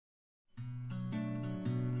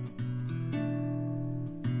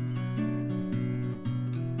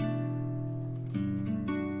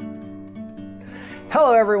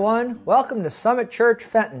Hello everyone, welcome to Summit Church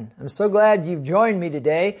Fenton. I'm so glad you've joined me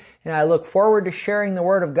today, and I look forward to sharing the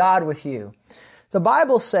Word of God with you. The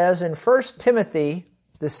Bible says in 1 Timothy,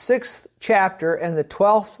 the 6th chapter and the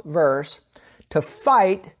 12th verse, to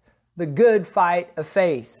fight the good fight of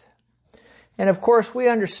faith. And of course we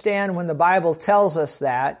understand when the Bible tells us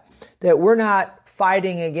that we're not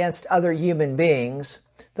fighting against other human beings.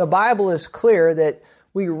 The Bible is clear that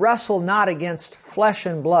we wrestle not against flesh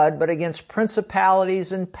and blood, but against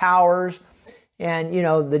principalities and powers and,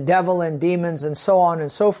 the devil and demons and so on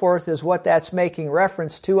and so forth is what that's making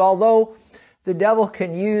reference to. Although the devil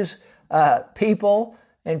can use people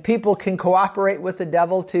and people can cooperate with the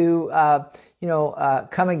devil to,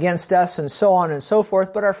 come against us and so on and so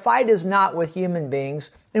forth. But our fight is not with human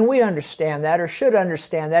beings. And we understand that, or should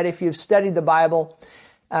understand that if you've studied the Bible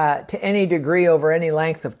to any degree over any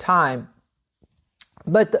length of time.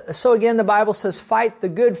 But so again, the Bible says, fight the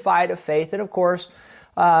good fight of faith. And of course,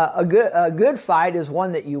 a good fight is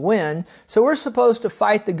one that you win. So we're supposed to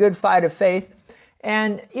fight the good fight of faith.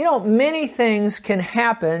 And, many things can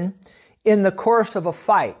happen in the course of a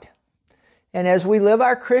fight. And as we live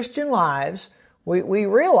our Christian lives, we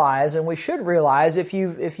realize, and we should realize, if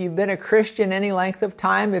you've been a Christian any length of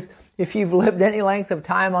time, if you've lived any length of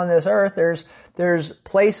time on this earth, there's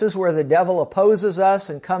places where the devil opposes us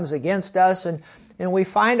and comes against us, and we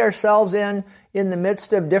find ourselves in the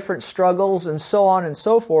midst of different struggles and so on and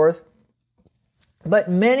so forth. But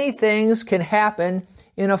many things can happen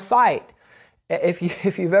in a fight. If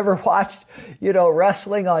you've ever watched,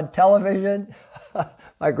 wrestling on television,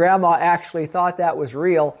 my grandma actually thought that was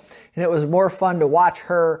real, and it was more fun to watch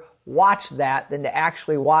her watch that than to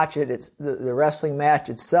actually watch it. It's the wrestling match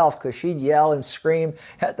itself, because she'd yell and scream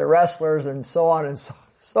at the wrestlers and so on and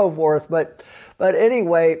so forth. But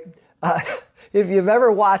anyway, if you've ever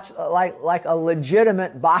watched like a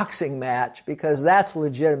legitimate boxing match, because that's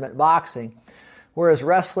legitimate boxing, whereas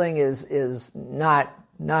wrestling is not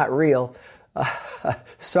real.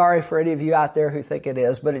 Sorry for any of you out there who think it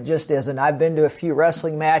is, but it just isn't. I've been to a few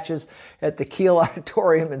wrestling matches at the Kiel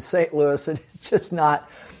Auditorium in St. Louis, and it's just not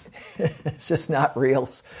real.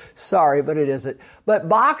 Sorry, but it isn't. But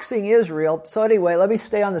boxing is real. So anyway, let me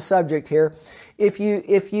stay on the subject here. If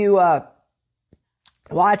you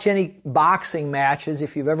watch any boxing matches,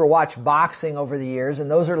 if you've ever watched boxing over the years,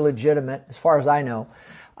 and those are legitimate as far as I know,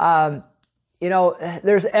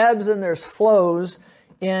 there's ebbs and there's flows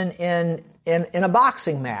in a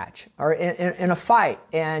boxing match or in a fight.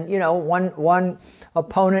 And, one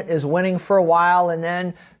opponent is winning for a while, and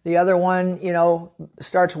then the other one,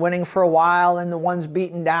 starts winning for a while, and the one's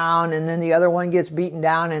beaten down, and then the other one gets beaten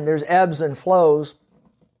down, and there's ebbs and flows.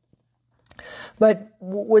 But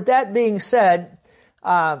with that being said,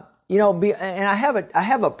 and I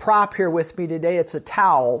have a prop here with me today. It's a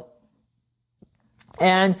towel.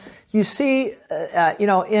 And you see,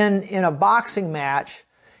 in a boxing match,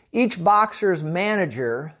 each boxer's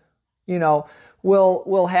manager,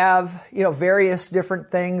 will have, various different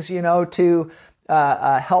things, to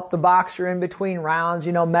help the boxer in between rounds,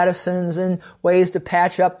 medicines and ways to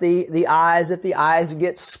patch up the eyes if the eyes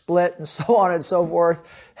get split and so on and so forth,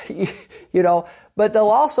 But they'll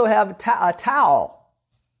also have a towel.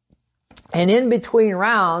 And in between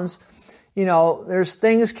rounds, there's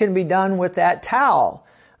things can be done with that towel.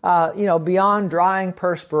 Beyond drying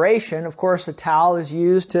perspiration, of course, a towel is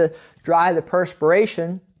used to dry the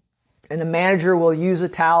perspiration, and the manager will use a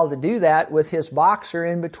towel to do that with his boxer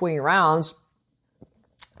in between rounds.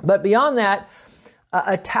 But beyond that,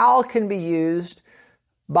 a towel can be used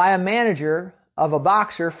by a manager of a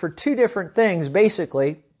boxer for two different things,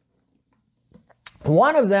 basically.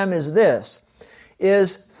 One of them is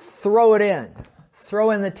throw it in.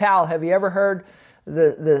 Throw in the towel. Have you ever heard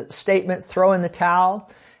the statement, throw in the towel?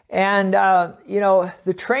 And,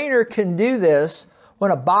 the trainer can do this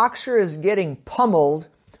when a boxer is getting pummeled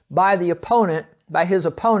by his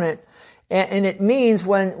opponent. And it means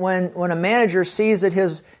when a manager sees that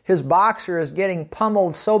his boxer is getting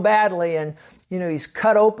pummeled so badly, and, he's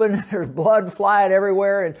cut open, there's blood flying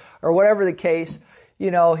everywhere, or whatever the case,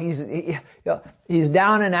 he's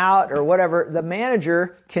down and out or whatever, the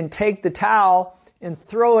manager can take the towel and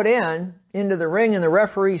throw it into the ring, and the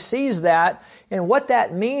referee sees that. And what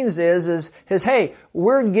that means is, hey,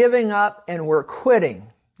 we're giving up and we're quitting.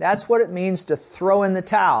 That's what it means to throw in the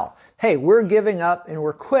towel. Hey, we're giving up and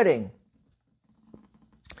we're quitting.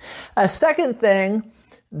 A second thing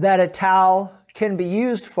that a towel can be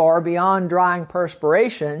used for beyond drying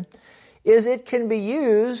perspiration is it can be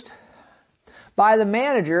used by the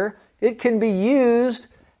manager. It can be used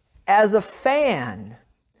as a fan.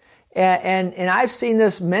 And I've seen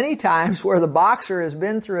this many times where the boxer has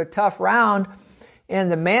been through a tough round, and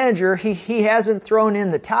the manager, he hasn't thrown in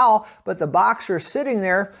the towel, but the boxer's sitting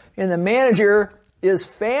there, and the manager is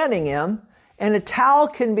fanning him, and a towel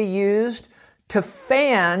can be used to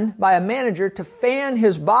fan, by a manager, to fan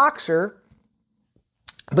his boxer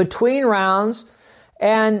between rounds.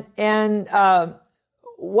 And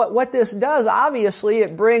what this does, obviously,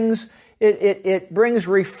 it brings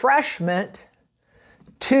refreshment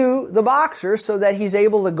to the boxer so that he's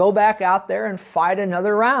able to go back out there and fight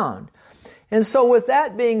another round. And so with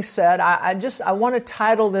that being said, I want to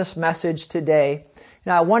title this message today,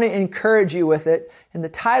 and I want to encourage you with it. And the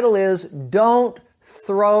title is, Don't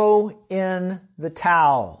Throw in the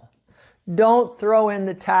Towel. Don't throw in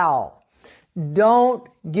the towel. Don't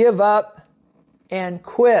give up and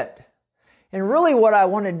quit. And really what I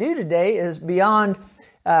want to do today is, beyond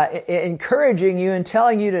encouraging you and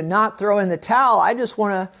telling you to not throw in the towel, I just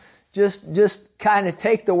want to just kind of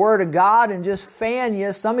take the Word of God and just fan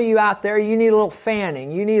you. Some of you out there, you need a little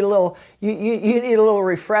fanning. You need a little, you need a little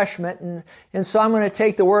refreshment. And so I'm going to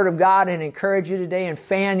take the Word of God and encourage you today and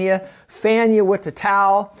fan you with the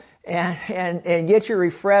towel and get you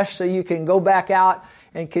refreshed so you can go back out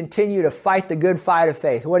and continue to fight the good fight of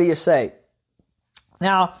faith. What do you say?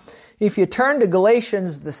 Now, if you turn to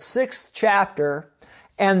Galatians, the 6th chapter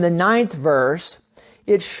and the 9th verse,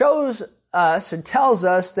 it shows us and tells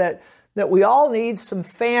us that we all need some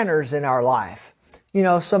fanners in our life. You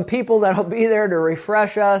know, some people that'll be there to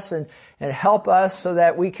refresh us and help us so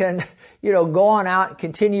that we can, go on out and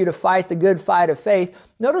continue to fight the good fight of faith.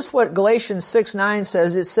 Notice what Galatians 6:9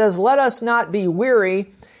 says. It says, "Let us not be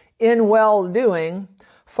weary in well-doing,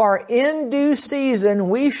 for in due season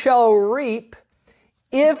we shall reap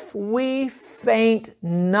if we faint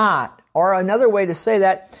not." Or another way to say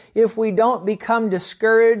that, if we don't become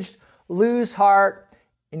discouraged, lose heart,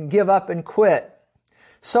 and give up and quit.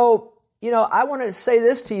 So, I want to say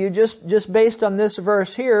this to you just based on this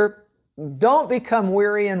verse here. Don't become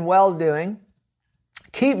weary in well-doing.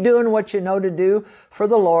 Keep doing what you know to do for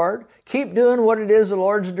the Lord. Keep doing what it is the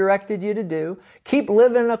Lord's directed you to do. Keep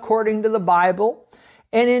living according to the Bible.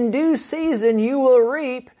 And in due season, you will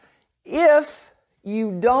reap if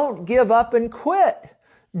you don't give up and quit.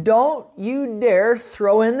 Don't you dare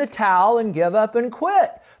throw in the towel and give up and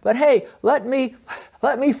quit. But hey, let me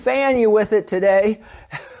fan you with it today,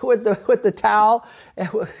 with the towel. And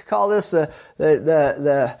we'll call this the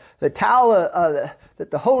towel that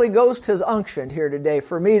the Holy Ghost has unctioned here today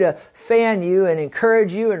for me to fan you and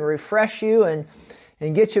encourage you and refresh you and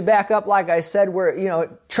get you back up, like I said, where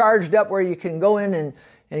charged up, where you can go in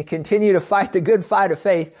and continue to fight the good fight of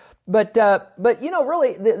faith. But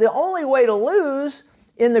really, the only way to lose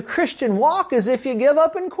in the Christian walk is if you give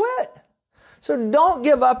up and quit. So don't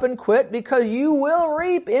give up and quit, because you will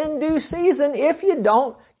reap in due season if you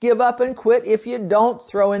don't give up and quit, if you don't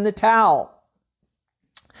throw in the towel.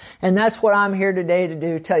 And that's what I'm here today to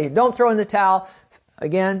do, tell you. Don't throw in the towel.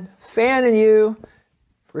 Again, fanning you,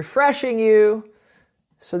 refreshing you,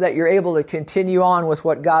 so that you're able to continue on with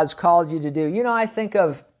what God's called you to do. I think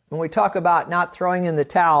of, when we talk about not throwing in the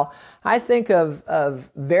towel, I think of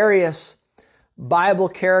various Bible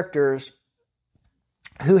characters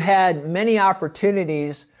who had many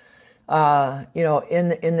opportunities, in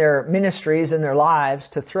their ministries, in their lives,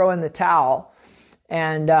 to throw in the towel,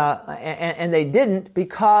 and they didn't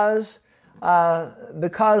because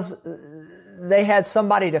they had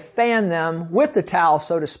somebody to fan them with the towel,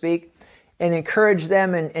 so to speak, and encourage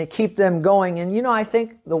them and keep them going. And I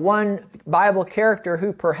think the one Bible character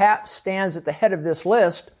who perhaps stands at the head of this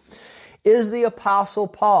list is the Apostle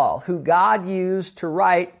Paul, who God used to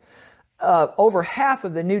write over half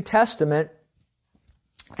of the New Testament.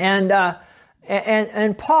 And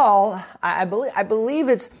Paul, I believe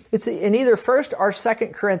it's in either 1st or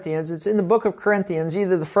 2nd Corinthians. It's in the book of Corinthians,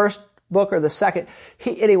 either the first book or the second.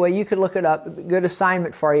 Anyway, you could look it up. Good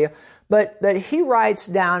assignment for you. But he writes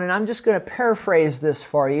down, and I'm just going to paraphrase this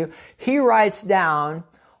for you. He writes down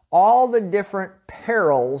all the different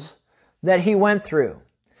perils that he went through.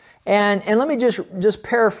 And let me just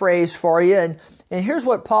paraphrase for you. And here's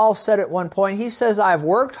what Paul said at one point. He says, "I've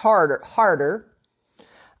worked harder.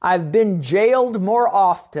 I've been jailed more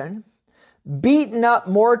often, beaten up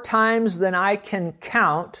more times than I can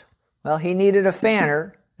count." Well, he needed a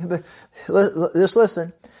fanner. But just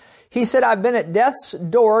listen. He said, "I've been at death's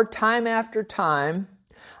door time after time.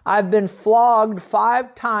 I've been flogged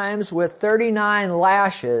 5 times with 39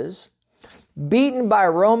 lashes, beaten by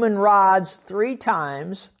Roman rods 3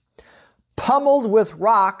 times, pummeled with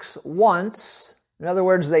rocks once." In other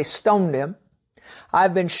words, they stoned him.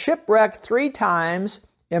 "I've been shipwrecked 3 times,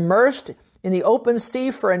 immersed in the open sea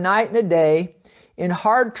for a night and a day, in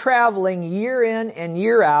hard traveling year in and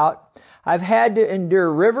year out. I've had to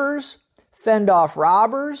endure rivers, fend off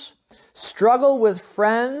robbers, struggle with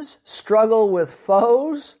friends, struggle with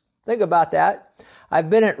foes. Think about that. I've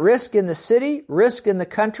been at risk in the city, risk in the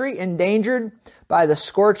country, endangered by the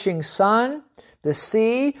scorching sun, the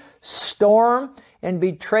sea, storm, and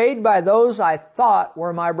betrayed by those I thought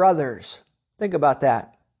were my brothers. Think about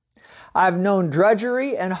that. I've known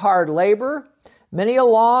drudgery and hard labor, many a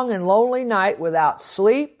long and lonely night without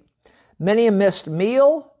sleep, many a missed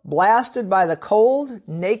meal, blasted by the cold,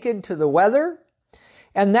 naked to the weather.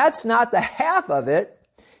 And that's not the half of it.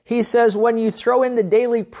 He says when you throw in the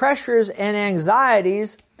daily pressures and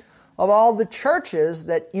anxieties of all the churches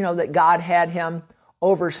that God had him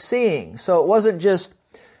overseeing. So it wasn't just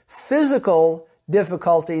physical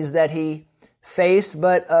difficulties that he faced,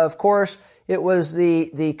 but of course it was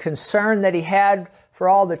the concern that he had for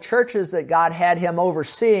all the churches that God had him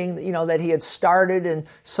overseeing, that he had started and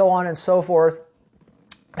so on and so forth.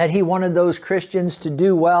 And he wanted those Christians to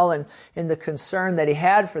do well, and in the concern that he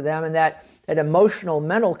had for them, and that emotional,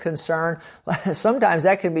 mental concern, sometimes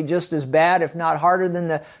that can be just as bad, if not harder than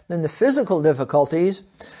the physical difficulties.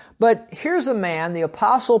 But here's a man, the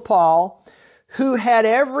Apostle Paul, who had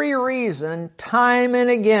every reason, time and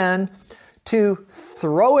again, to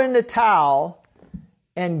throw in the towel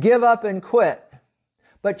and give up and quit.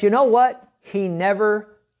 But you know what? He never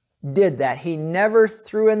did that. He never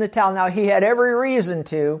threw in the towel. Now, he had every reason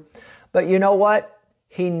to, but you know what?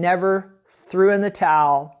 He never threw in the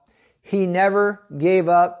towel. He never gave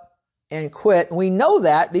up and quit. We know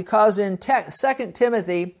that because in 2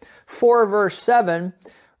 Timothy 4 verse 7,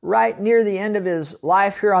 right near the end of his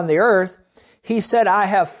life here on the earth, he said, I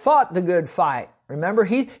have fought the good fight. Remember,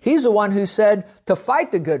 he's the one who said to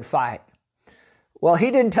fight the good fight. Well,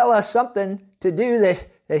 he didn't tell us something to do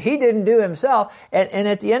that he didn't do himself. And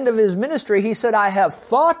at the end of his ministry, he said, I have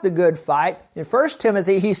fought the good fight. In 1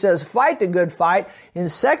 Timothy, he says, fight the good fight. In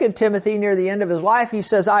 2 Timothy, near the end of his life, he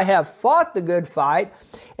says, I have fought the good fight.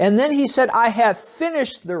 And then he said, I have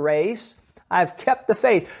finished the race. I've kept the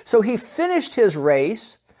faith. So he finished his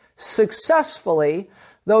race successfully,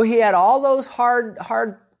 though he had all those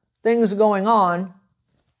hard things going on,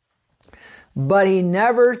 but he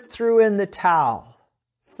never threw in the towel.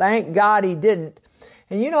 Thank God he didn't.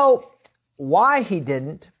 And you know why he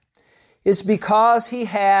didn't is because he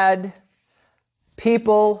had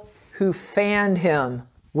people who fanned him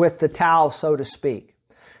with the towel, so to speak,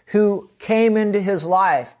 who came into his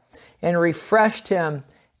life and refreshed him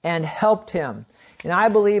and helped him. And I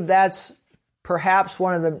believe that's perhaps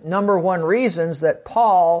one of the number one reasons that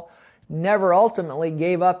Paul never ultimately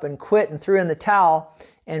gave up and quit and threw in the towel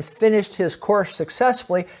and finished his course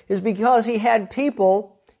successfully, is because he had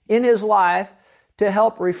people in his life to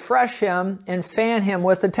help refresh him and fan him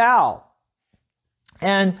with a towel.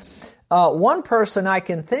 And one person I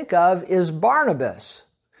can think of is Barnabas.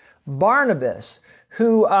 Barnabas,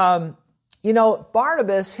 who,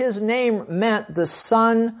 Barnabas, his name meant the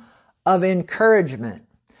son of encouragement.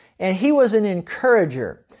 And he was an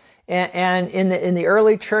encourager. And in the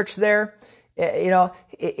early church there,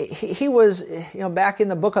 he was, back in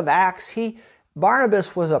the book of Acts,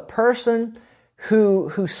 Barnabas was a person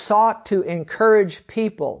who sought to encourage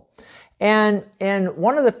people. And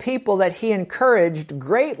one of the people that he encouraged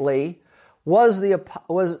greatly was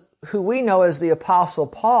who we know as the Apostle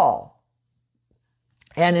Paul.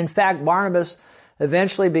 And in fact, Barnabas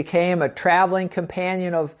eventually became a traveling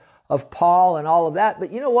companion of Paul and all of that.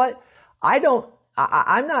 But you know what?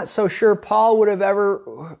 I'm not so sure Paul would have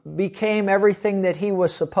ever became everything that he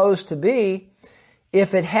was supposed to be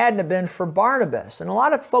if it hadn't have been for Barnabas. And a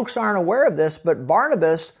lot of folks aren't aware of this, but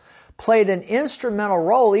Barnabas played an instrumental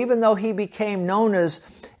role, even though he became known as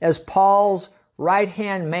Paul's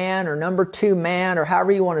right-hand man or number 2 man, or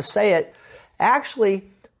however you want to say it. Actually,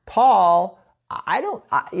 Paul,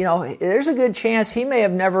 there's a good chance he may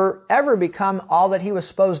have never ever become all that he was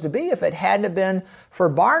supposed to be if it hadn't have been for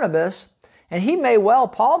Barnabas. And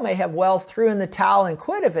Paul may have threw in the towel and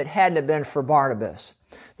quit if it hadn't have been for Barnabas.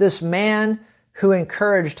 This man who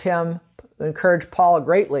encouraged Paul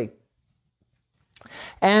greatly.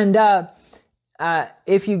 And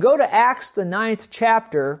if you go to Acts, the 9th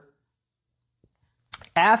chapter,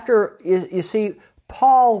 after, you see,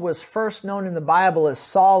 Paul was first known in the Bible as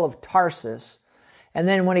Saul of Tarsus. And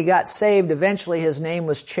then when he got saved, eventually his name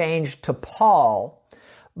was changed to Paul.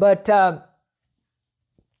 But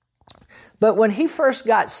when he first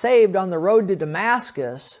got saved on the road to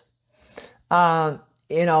Damascus, he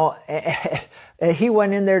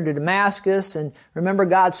went in there to Damascus, and remember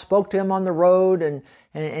God spoke to him on the road, and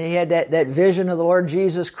and he had that vision of the Lord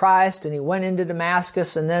Jesus Christ, and he went into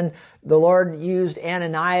Damascus, and then the Lord used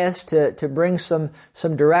Ananias to bring some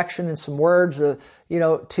direction and some words, to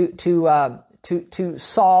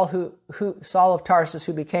Saul, Saul of Tarsus,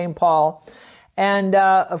 who became Paul. And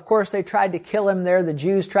of course, they tried to kill him there. The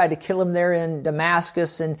Jews tried to kill him there in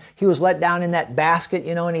Damascus, and he was let down in that basket,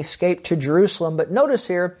 and he escaped to Jerusalem. But notice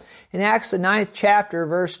here in Acts the 9th chapter,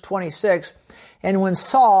 verse 26, and when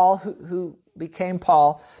Saul, who became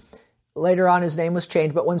Paul, later on his name was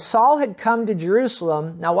changed, but when Saul had come to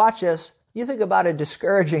Jerusalem, now watch this, you think about a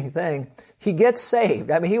discouraging thing, he gets saved.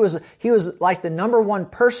 I mean, he was like the number one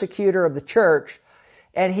persecutor of the church,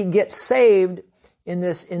 and he gets saved in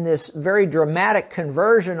this very dramatic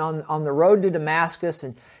conversion on the road to Damascus,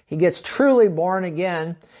 and he gets truly born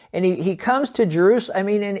again, and he comes to Jerusalem,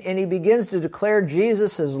 and he begins to declare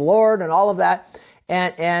Jesus as Lord and all of that,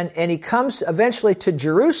 and he comes eventually to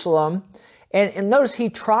Jerusalem, and notice he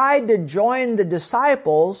tried to join the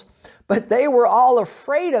disciples, but they were all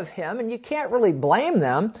afraid of him, and you can't really blame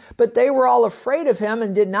them, but they were all afraid of him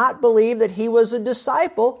and did not believe that he was a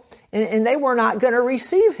disciple, and they were not going to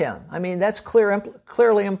receive him. I mean, that's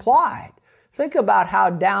clearly implied. Think about how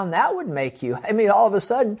down that would make you. I mean, all of a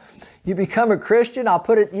sudden, you become a Christian. I'll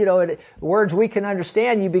put it, in words we can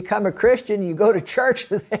understand. You become a Christian. You go to church.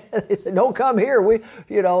 They say, "Don't come here."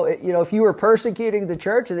 If you were persecuting the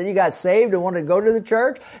church and then you got saved and wanted to go to the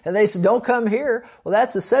church, and they said, "Don't come here." Well,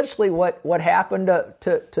 that's essentially what happened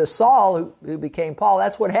to Saul, who became Paul.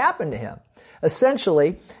 That's what happened to him,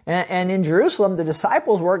 essentially. And in Jerusalem, the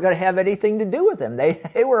disciples weren't going to have anything to do with him.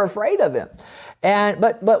 They were afraid of him.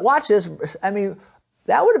 But watch this. I mean,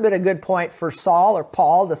 that would have been a good point for Saul or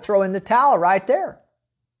Paul to throw in the towel right there.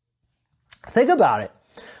 Think about it.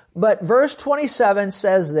 But verse 27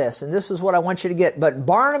 says this, and this is what I want you to get. But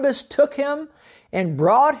Barnabas took him and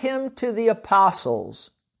brought him to the apostles.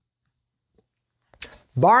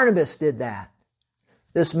 Barnabas did that.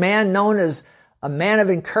 This man known as a man of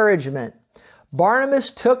encouragement. Barnabas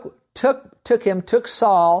took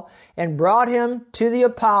Saul and brought him to the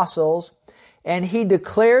apostles, and he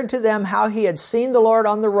declared to them how he had seen the Lord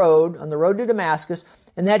on the road to Damascus,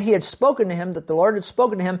 and that he had spoken to him, that the Lord had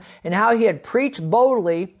spoken to him, and how he had preached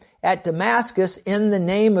boldly at Damascus in the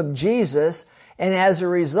name of Jesus. And as a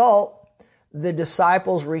result, the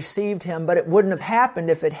disciples received him. But it wouldn't have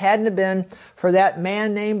happened if it hadn't have been for that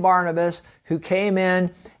man named Barnabas, who came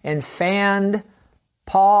in and fanned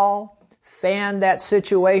Paul, fanned that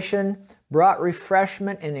situation, brought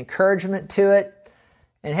refreshment and encouragement to it.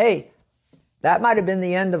 And hey, that might have been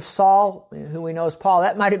the end of Saul, who we know as Paul.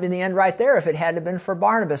 That might have been the end right there if it hadn't been for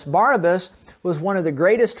Barnabas. Barnabas was one of the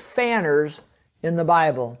greatest fanners in the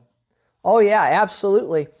Bible. Oh yeah,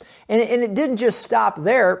 absolutely. And it didn't just stop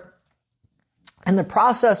there. In the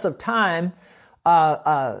process of time,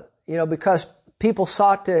 because people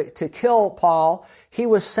sought to kill Paul, he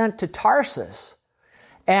was sent to Tarsus.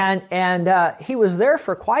 And he was there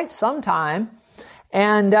for quite some time.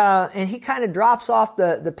 And he kind of drops off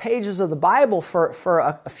the pages of the Bible for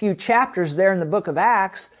a few chapters there in the book of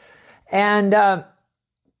Acts. But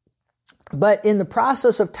in the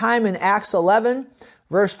process of time in Acts 11,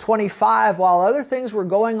 verse 25, while other things were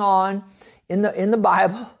going on in the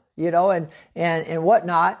Bible, and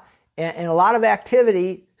whatnot, and a lot of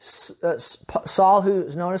activity, Saul,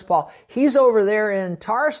 who's known as Paul, he's over there in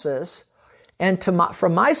Tarsus. And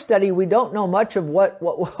from my study, we don't know much of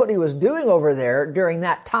what he was doing over there during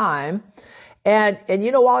that time. And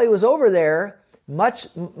while he was over there,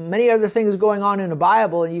 many other things going on in the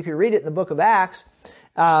Bible, and you can read it in the book of Acts,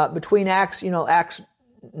 between Acts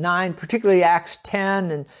 9, particularly Acts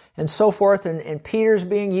 10 and so forth, and Peter's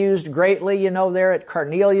being used greatly, there at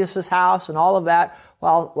Cornelius' house and all of that,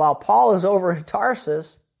 while Paul is over in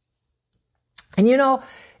Tarsus. And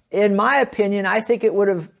in my opinion, I think it would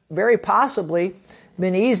have very possibly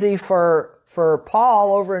been easy for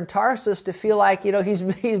Paul over in Tarsus to feel like, he's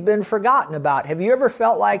been forgotten about. Have you ever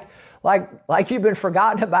felt like you've been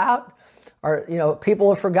forgotten about? Or,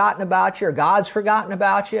 people have forgotten about you, or God's forgotten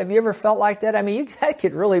about you? Have you ever felt like that? I mean, that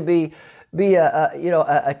could really be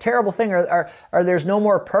a terrible thing, or there's no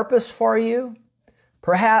more purpose for you.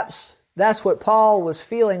 Perhaps that's what Paul was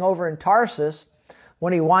feeling over in Tarsus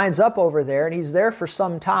when he winds up over there, and he's there for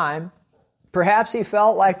some time. Perhaps he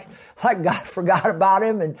felt like God forgot about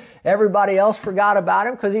him and everybody else forgot about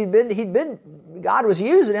him, because God was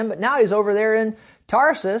using him, but now he's over there in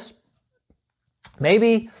Tarsus.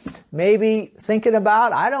 Maybe thinking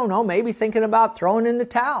about, I don't know, maybe thinking about throwing in the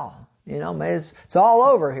towel. It's all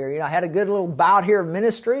over here. I had a good little bout here of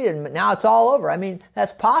ministry, and now it's all over. I mean,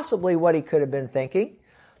 that's possibly what he could have been thinking.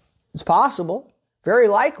 It's possible, very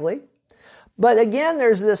likely. But again,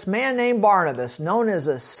 there's this man named Barnabas, known as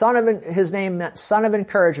his name meant son of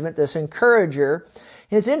encouragement, this encourager.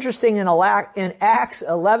 And it's interesting in Acts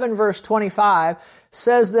 11 verse 25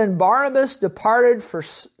 says, then Barnabas departed for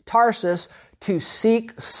Tarsus to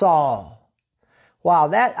seek Saul. Wow,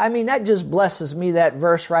 that just blesses me, that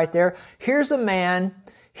verse right there. Here's a man,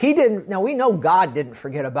 now we know God didn't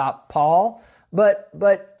forget about Paul, but,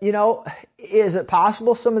 is it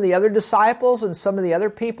possible some of the other disciples and some of the other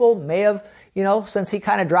people may have, since he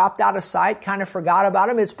kind of dropped out of sight, kind of forgot about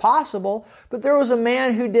him? It's possible, but there was a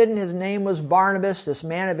man who didn't. His name was Barnabas, this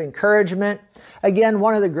man of encouragement. Again,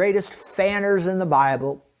 one of the greatest fanners in the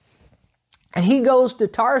Bible. And he goes to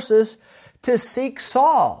Tarsus to seek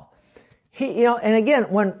Saul. And again,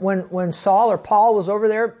 when Saul or Paul was over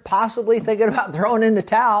there possibly thinking about throwing in the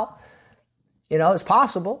towel, it's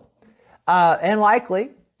possible. And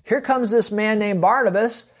likely, here comes this man named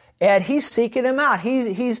Barnabas, and he's seeking him out.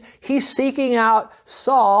 He's seeking out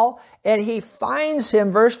Saul, and he finds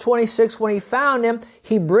him, verse 26, when he found him,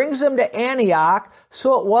 he brings him to Antioch.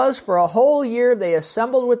 So it was for a whole year they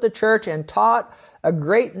assembled with the church and taught a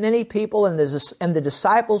great many people, and the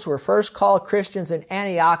disciples were first called Christians in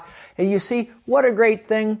Antioch. And you see, what a great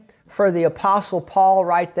thing for the Apostle Paul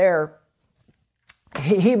right there.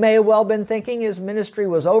 He may have well been thinking his ministry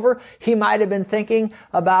was over. He might have been thinking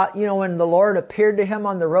about, when the Lord appeared to him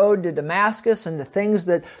on the road to Damascus and the things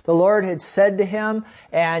that the Lord had said to him,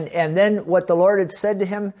 and then what the Lord had said to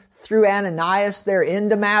him through Ananias there in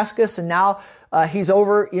Damascus. And now he's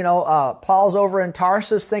over, Paul's over in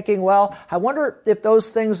Tarsus thinking, well, I wonder if those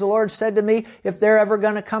things the Lord said to me, if they're ever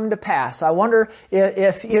going to come to pass. I wonder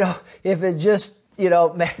if it just,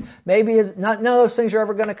 maybe none of those things are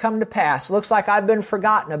ever going to come to pass. Looks like I've been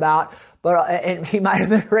forgotten about, and he might have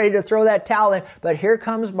been ready to throw that towel in. But here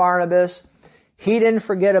comes Barnabas. He didn't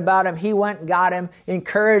forget about him. He went and got him,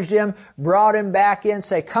 encouraged him, brought him back in,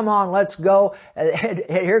 say, come on, let's go. And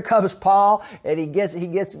here comes Paul, and he goes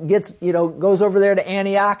over there to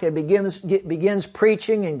Antioch and begins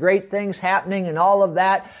preaching, and great things happening and all of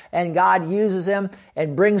that. And God uses him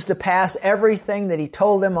and brings to pass everything that he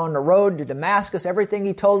told them on the road to Damascus, everything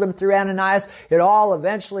he told them through Ananias. It all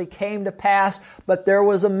eventually came to pass. But there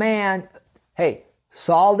was a man,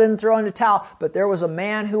 Saul didn't throw in the towel, but there was a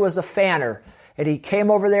man who was a fanner. And he came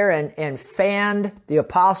over there and fanned the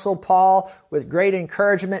Apostle Paul with great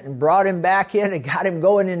encouragement and brought him back in and got him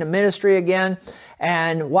going into ministry again.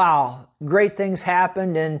 And wow, great things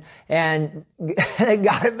happened, and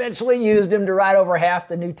God eventually used him to write over half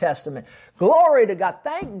the New Testament. Glory to God.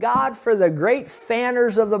 Thank God for the great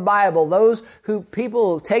fanners of the Bible. Those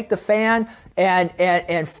people who take the fan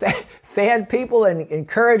and fan people and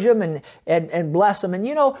encourage them and bless them.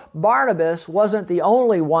 And Barnabas wasn't the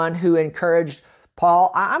only one who encouraged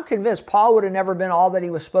Paul. I'm convinced Paul would have never been all that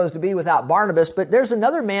he was supposed to be without Barnabas, but there's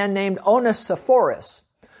another man named Onesiphorus.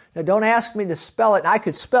 Now, don't ask me to spell it. I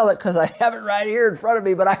could spell it because I have it right here in front of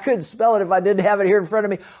me, but I couldn't spell it if I didn't have it here in front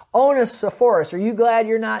of me. Onesiphorus. Are you glad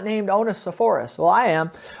you're not named Onesiphorus? Well, I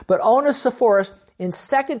am. But Onesiphorus, in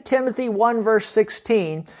 2 Timothy 1 verse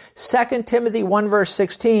 16, 2 Timothy 1 verse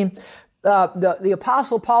 16, the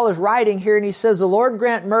Apostle Paul is writing here, and he says, the Lord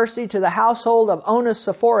grant mercy to the household of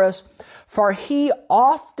Onesiphorus, for he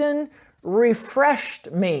often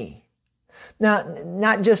refreshed me. Now,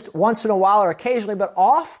 not just once in a while or occasionally, but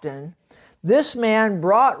often, this man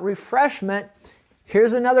brought refreshment.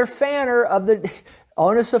 Here's another fanner of the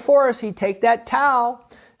Onesiphorus. He'd take that towel,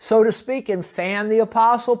 so to speak, and fan the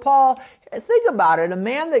Apostle Paul. Think about it. A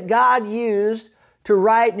man that God used to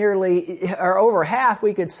write nearly, or over half,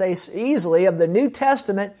 we could say easily, of the New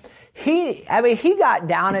Testament. He got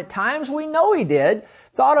down at times. We know he did.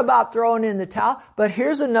 Thought about throwing in the towel. But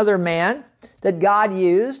here's another man that God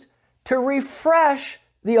used to refresh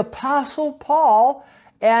the Apostle Paul.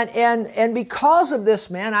 And because of this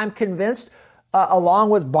man, I'm convinced, along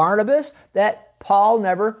with Barnabas, that Paul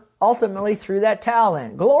never ultimately threw that towel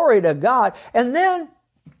in. Glory to God. And then,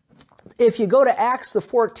 if you go to Acts the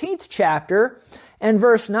 14th chapter, and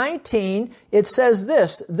verse 19, it says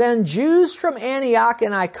this, then Jews from Antioch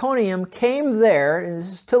and Iconium came there, and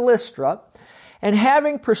this is to Lystra, and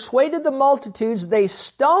having persuaded the multitudes, they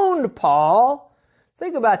stoned Paul.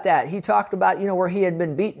 Think about that. He talked about, where he had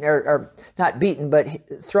been beaten, or not beaten, but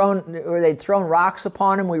where they'd thrown rocks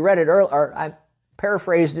upon him. We read it earlier, or I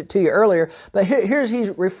paraphrased it to you earlier, but he's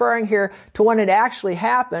referring here to when it actually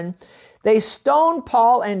happened. They stoned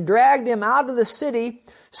Paul and dragged him out of the city,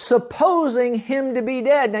 supposing him to be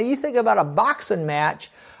dead. Now you think about a boxing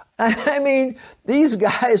match. I mean, these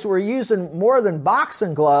guys were using more than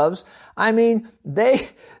boxing gloves. I mean, they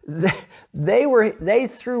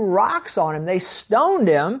threw rocks on him. They stoned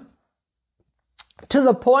him. to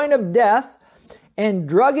the point of death and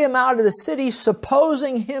drug him out of the city,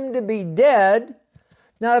 supposing him to be dead.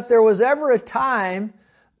 Now, if there was ever a time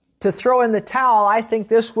to throw in the towel, I think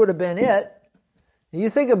this would have been it. You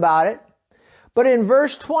think about it. But in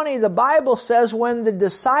verse 20, the Bible says, when the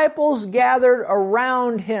disciples gathered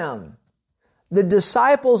around him, the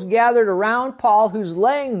disciples gathered around Paul, who's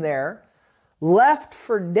laying there, left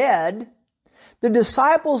for dead. The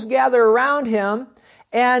disciples gather around him,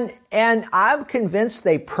 and I'm convinced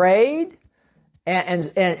they prayed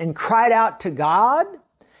and cried out to God.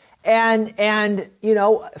 And you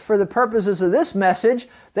know, for the purposes of this message,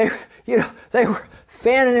 they were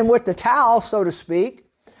fanning him with the towel, so to speak.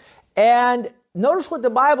 And notice what the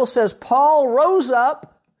Bible says. Paul rose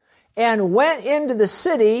up and went into the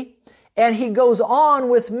city, and he goes on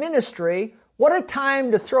with ministry. What a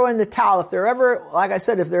time to throw in the towel. If there ever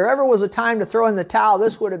was a time to throw in the towel,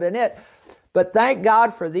 this would have been it. But thank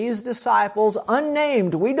God for these disciples,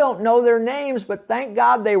 unnamed. We don't know their names, but thank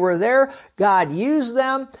God they were there. God used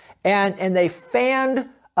them, and they fanned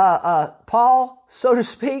Paul, so to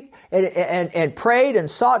speak, and prayed and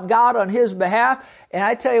sought God on his behalf. And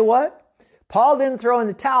I tell you what, Paul didn't throw in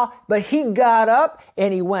the towel, but he got up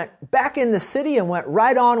and he went back in the city and went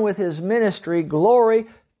right on with his ministry. Glory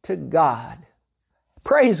to God.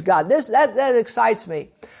 Praise God. That excites me.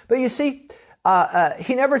 But you see,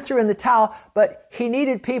 he never threw in the towel, but he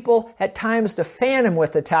needed people at times to fan him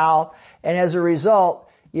with the towel. And as a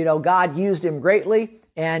result, you know, God used him greatly.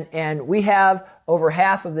 And we have over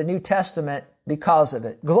half of the New Testament because of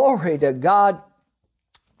it. Glory to God.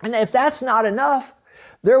 And if that's not enough,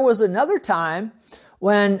 there was another time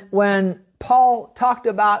when Paul talked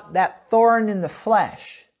about that thorn in the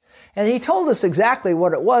flesh. And he told us exactly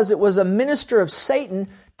what it was. It was a minister of Satan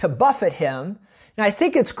to buffet him. And I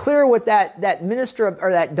think it's clear what that minister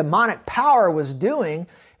or that demonic power was doing.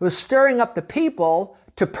 It was stirring up the people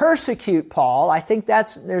to persecute Paul. I think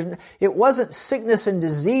it wasn't sickness and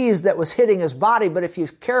disease that was hitting his body, but if you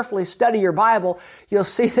carefully study your Bible, you'll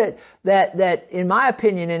see that in my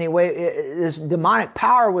opinion anyway, this demonic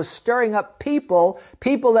power was stirring up people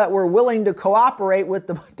that were willing to cooperate with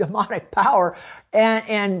the demonic power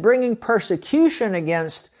and bringing persecution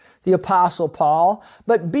against the Apostle Paul.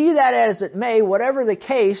 But be that as it may, whatever the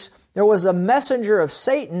case, there was a messenger of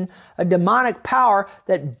Satan, a demonic power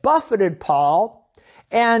that buffeted Paul.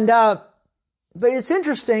 And, but it's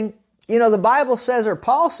interesting, you know, the Bible says, or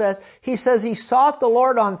Paul says, he sought the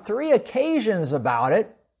Lord on 3 occasions about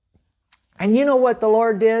it. And you know what the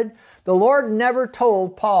Lord did? The Lord never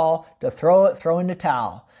told Paul to throw in the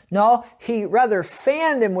towel. No, he rather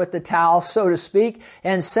fanned him with the towel, so to speak,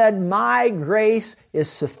 and said, my grace is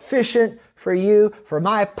sufficient for you, for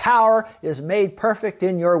my power is made perfect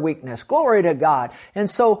in your weakness. Glory to God. And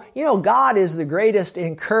so, you know, God is the greatest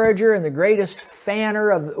encourager and the greatest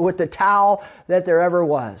fanner with the towel that there ever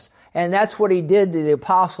was. And that's what he did to the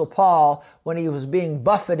Apostle Paul when he was being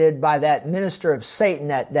buffeted by that minister of Satan,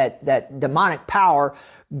 that demonic power.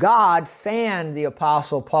 God fanned the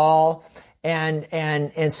Apostle Paul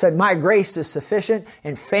and said, my grace is sufficient,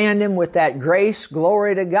 and fanned him with that grace.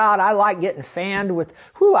 Glory to God. I like getting fanned with,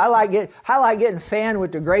 I like getting fanned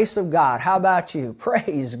with the grace of God. How about you?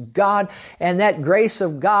 Praise God. And that grace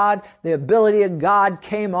of God, the ability of God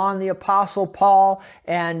came on the Apostle Paul,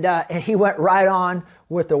 and he went right on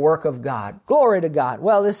with the work of God. Glory to God.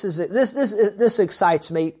 Well, this excites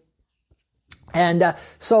me. And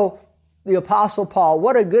so the Apostle Paul,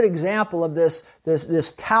 what a good example of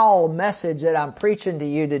this towel message that I'm preaching to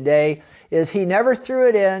you today, is he never threw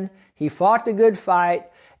it in. He fought the good fight,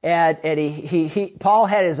 and Paul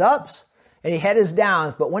had his ups and he had his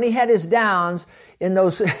downs. But when he had his downs in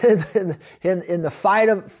those in the fight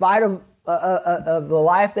of the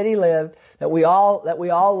life that he lived, that we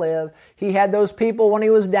all live, he had those people when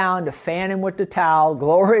he was down to fan him with the towel.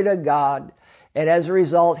 Glory to God. And as a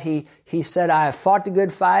result, he said, I have fought the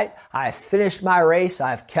good fight. I have finished my race.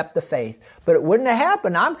 I have kept the faith. But it wouldn't have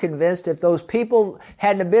happened, I'm convinced, if those people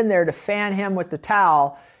hadn't been there to fan him with the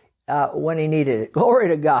towel when he needed it. Glory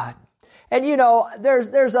to God. And you know,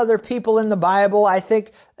 there's other people in the Bible, I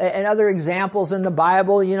think, and other examples in the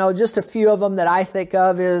Bible. You know, just a few of them that I think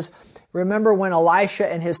of is, remember when Elisha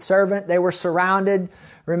and his servant, they were surrounded.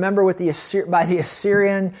 Remember with the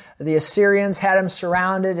Assyrians had him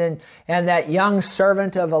surrounded, and that young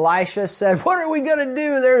servant of Elisha said, what are we going to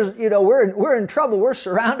do? We're in trouble. We're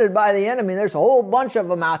surrounded by the enemy. There's a whole bunch of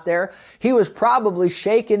them out there. He was probably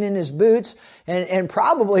shaking in his boots and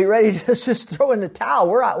probably ready to just throw in the towel.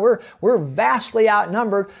 We're vastly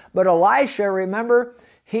outnumbered. But Elisha, remember,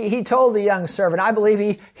 he told the young servant, I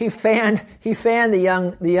believe he fanned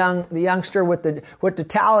the youngster with the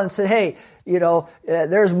towel and said, hey,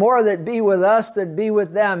 there's more that be with us than be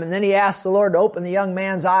with them. And then he asked the Lord to open the young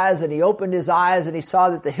man's eyes, and he opened his eyes, and he saw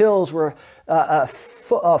that the hills were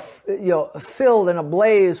filled and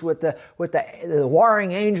ablaze with the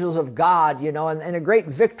warring angels of God, and a great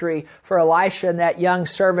victory for Elisha, and that young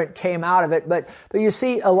servant came out of it. But you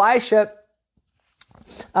see, Elisha,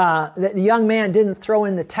 the young man didn't throw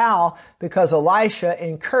in the towel because Elisha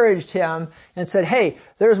encouraged him and said, hey,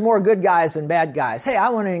 there's more good guys than bad guys. Hey, I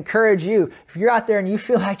want to encourage you. If you're out there and you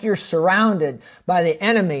feel like you're surrounded by the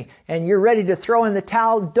enemy and you're ready to throw in the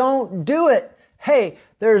towel, don't do it. Hey,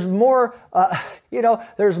 there's more,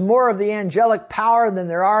 there's more of the angelic power than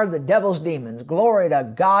there are the devil's demons. Glory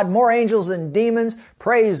to God. More angels than demons.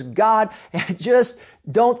 Praise God. And just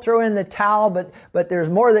don't throw in the towel, but there's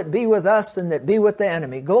more that be with us than that be with the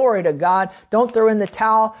enemy. Glory to God. Don't throw in the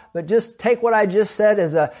towel, but just take what I just said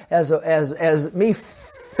as me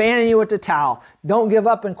fanning you with the towel. Don't give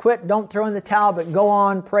up and quit. Don't throw in the towel, but go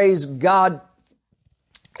on. Praise God.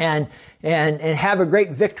 And have a great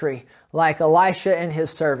victory like Elisha and his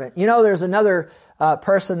servant. There's another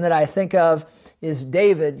person that I think of is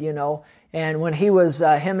David, and when he was,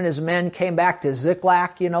 him and his men came back to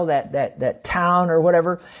Ziklag, that town or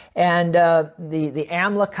whatever, and the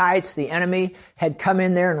Amalekites, the enemy, had come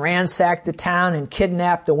in there and ransacked the town and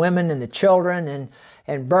kidnapped the women and the children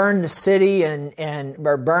and burned the city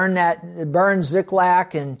or burned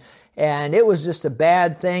Ziklag, and it was just a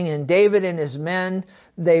bad thing. And David and his men,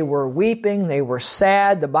 they were weeping, they were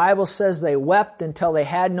sad. The Bible says they wept until they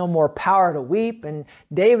had no more power to weep. And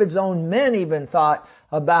David's own men even thought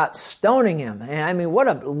about stoning him. And I mean, what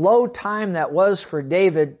a low time that was for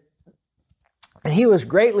David. And he was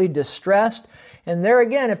greatly distressed. And there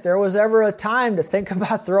again, if there was ever a time to think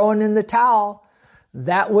about throwing in the towel,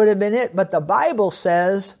 that would have been it. But the Bible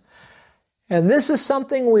says, and this is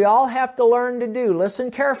something we all have to learn to do.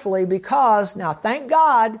 Listen carefully, because now thank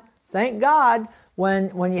God,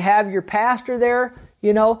 when you have your pastor there,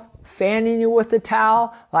 fanning you with the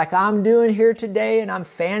towel like I'm doing here today, and I'm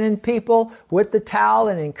fanning people with the towel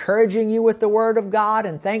and encouraging you with the Word of God.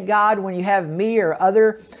 And thank God when you have me or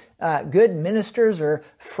other good ministers or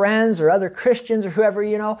friends or other Christians or whoever,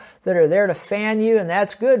 that are there to fan you, and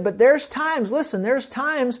that's good. But there's times where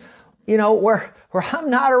I'm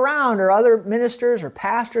not around, or other ministers or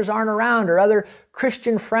pastors aren't around, or other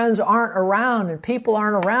Christian friends aren't around, and people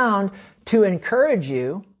aren't around to encourage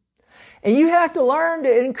you. And you have to learn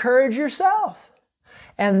to encourage yourself.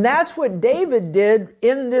 And that's what David did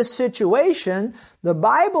in this situation. The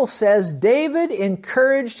Bible says David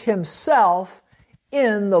encouraged himself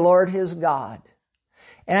in the Lord his God.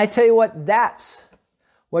 And I tell you what, that's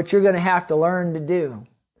what you're going to have to learn to do.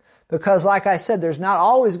 Because like I said, there's not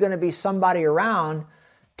always going to be somebody around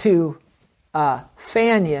to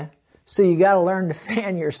fan you, so you got to learn to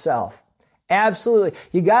fan yourself. Absolutely.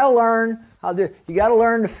 You got to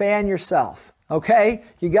learn to fan yourself. Okay?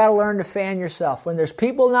 You got to learn to fan yourself. When there's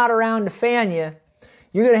people not around to fan you,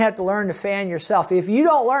 you're going to have to learn to fan yourself. If you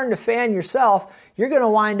don't learn to fan yourself, you're going to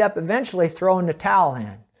wind up eventually throwing the towel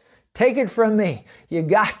in. Take it from me. You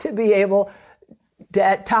got to be able to,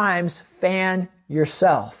 at times, fan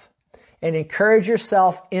yourself and encourage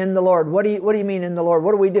yourself in the Lord. What do you mean in the Lord?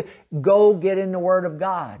 What do we do? Go get in the Word of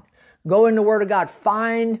God. Go in the Word of God.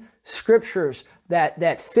 Find scriptures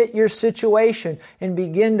that fit your situation and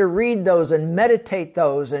begin to read those and meditate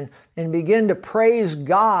those and begin to praise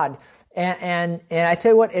God. And I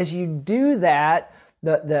tell you what, as you do that,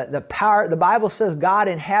 the power, the Bible says God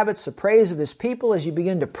inhabits the praise of His people. As you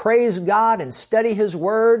begin to praise God and study His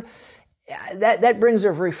Word, that brings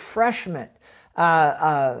a refreshment.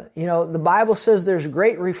 The Bible says there's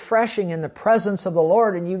great refreshing in the presence of the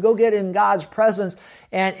Lord, and you go get in God's presence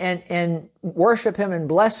and worship Him and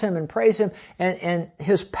bless Him and praise Him, and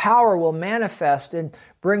His power will manifest and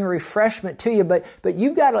bring refreshment to you. But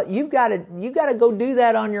you've got to go do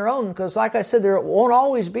that on your own, because like I said, there won't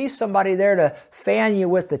always be somebody there to fan you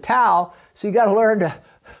with the towel. So you got to learn to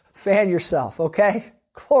fan yourself. Okay,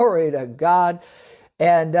 glory to God,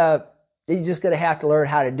 and you're just going to have to learn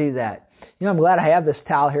how to do that. I'm glad I have this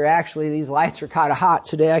towel here. Actually, these lights are kind of hot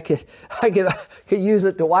today. I could use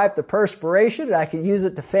it to wipe the perspiration, and I could use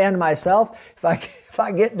it to fan myself. If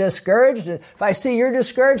I get discouraged, and if I see you're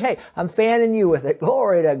discouraged, hey, I'm fanning you with it.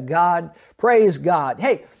 Glory to God. Praise God.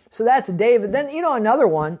 Hey, so that's David. Then, another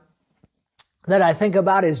one that I think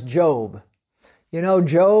about is Job.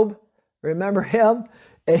 Job, remember him?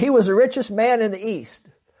 And he was the richest man in the East,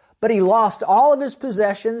 but he lost all of his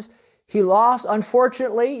possessions. He lost,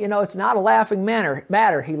 unfortunately, it's not a laughing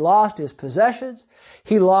matter. He lost his possessions.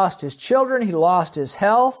 He lost his children. He lost his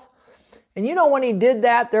health. And when he did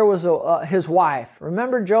that, there was his wife.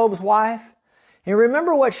 Remember Job's wife? And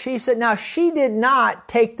remember what she said. Now, she did not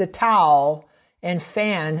take the towel and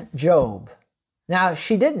fan Job. Now,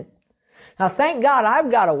 she didn't. Now, thank God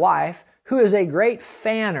I've got a wife who is a great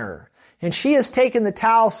fanner. And she has taken the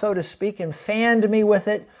towel, so to speak, and fanned me with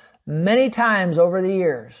it many times over the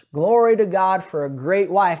years. Glory to God for a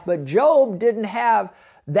great wife. But Job didn't have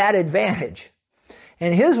that advantage.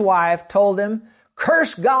 And his wife told him,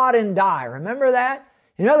 curse God and die. Remember that?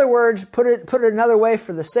 In other words, put it another way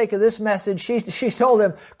for the sake of this message, she told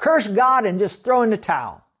him, curse God and just throw in the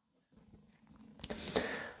towel.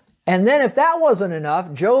 And then if that wasn't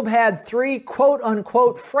enough, Job had 3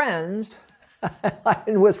 quote-unquote friends.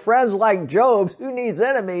 And with friends like Job, who needs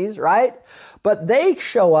enemies, right? But they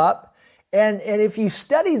show up, and if you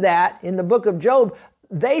study that in the book of Job,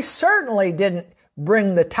 they certainly didn't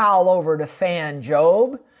bring the towel over to fan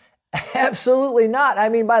Job. Absolutely not.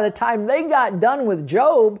 By the time they got done with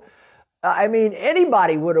Job,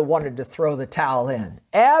 anybody would have wanted to throw the towel in.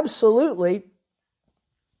 Absolutely.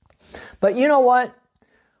 But you know what?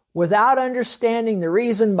 Without understanding the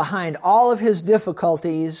reason behind all of his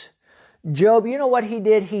difficulties, Job, you know what he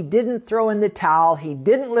did? He didn't throw in the towel. He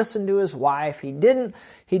didn't listen to his wife. He didn't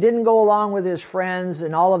go along with his friends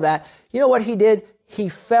and all of that. You know what he did? He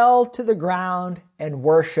fell to the ground and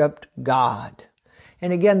worshiped God.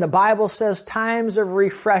 And again, the Bible says times of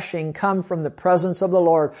refreshing come from the presence of the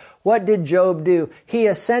Lord. What did Job do? He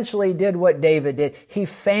essentially did what David did. He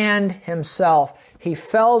fanned himself. He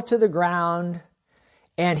fell to the ground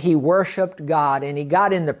and he worshiped God, and he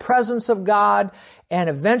got in the presence of God, and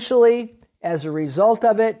eventually, as a result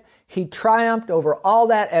of it, he triumphed over all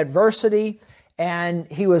that adversity, and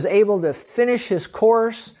he was able to finish his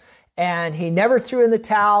course, and he never threw in the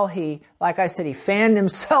towel. Like I said, he fanned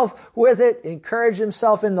himself with it, encouraged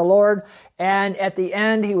himself in the Lord, and at the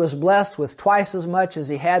end, he was blessed with twice as much as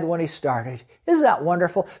he had when he started. Isn't that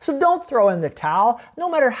wonderful? So don't throw in the towel, no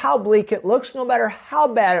matter how bleak it looks, no matter how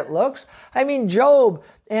bad it looks. Job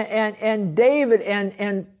and David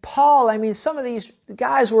and Paul, some of these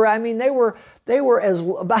guys were, they were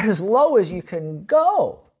about as low as you can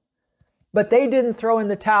go. But they didn't throw in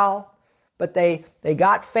the towel, but they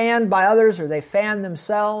got fanned by others, or they fanned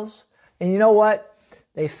themselves. And you know what?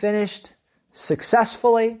 They finished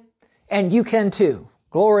successfully, and you can too.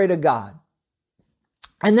 Glory to God.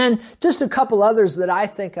 And then just a couple others that I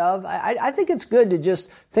think of. I think it's good to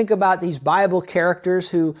just think about these Bible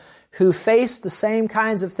characters who face the same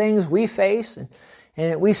kinds of things we face,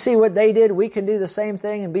 and we see what they did. We can do the same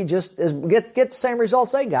thing and be just as get the same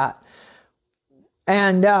results they got.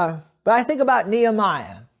 And but I think about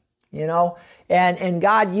Nehemiah, and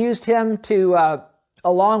God used him to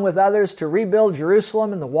along with others to rebuild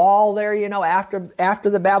Jerusalem and the wall there, after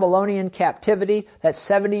the Babylonian captivity, that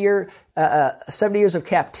 70 years of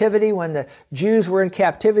captivity, when the Jews were in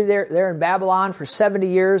captivity there in Babylon for 70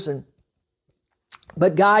 years.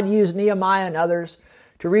 But God used Nehemiah and others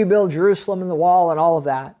to rebuild Jerusalem and the wall and all of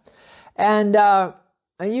that. And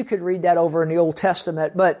you could read that over in the Old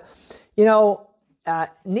Testament, but,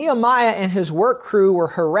 Nehemiah and his work crew were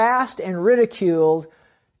harassed and ridiculed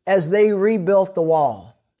as they rebuilt the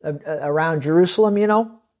wall around Jerusalem,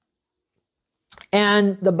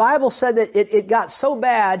 And the Bible said that it got so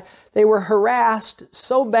bad, they were harassed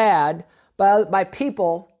so bad by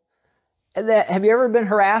people that, have you ever been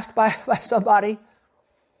harassed by somebody?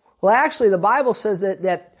 Well, actually, the Bible says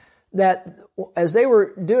that as they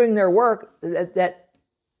were doing their work, that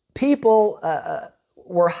people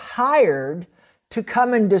were hired to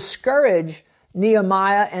come and discourage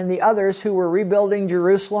Nehemiah and the others who were rebuilding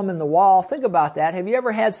Jerusalem and the wall. Think about that. Have you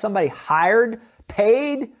ever had somebody hired,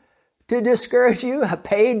 paid to discourage you? A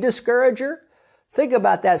paid discourager? Think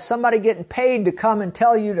about that. Somebody getting paid to come and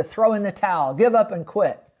tell you to throw in the towel, give up and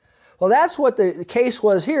quit. Well, that's what the case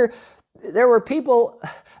was here. There were people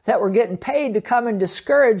that were getting paid to come and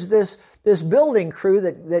discourage this building crew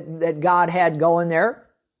that God had going there.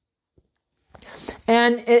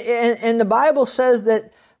 And the Bible says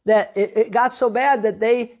that it got so bad that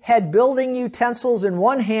they had building utensils in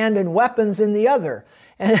one hand and weapons in the other.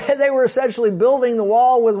 And they were essentially building the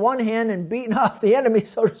wall with one hand and beating off the enemy,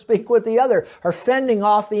 so to speak, with the other, or fending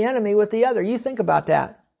off the enemy with the other. You think about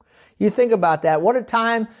that. What a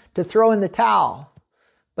time to throw in the towel.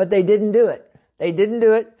 But they didn't do it.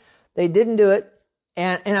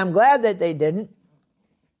 And I'm glad that they didn't.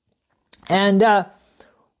 And the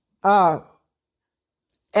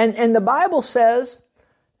Bible says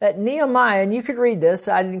that Nehemiah, and you could read this,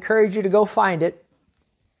 I'd encourage you to go find it.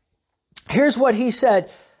 here's what he said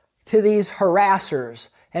to these harassers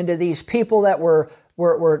and to these people that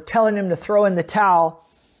were telling him to throw in the towel.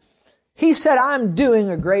 He said, I'm doing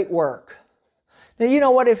a great work. Now, you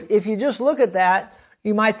know what? If you just look at that,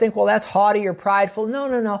 you might think, well, that's haughty or prideful.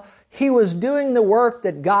 No. He was doing the work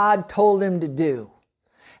that God told him to do.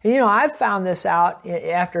 And, I've found this out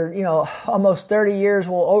after, almost 30 years,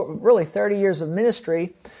 really 30 years of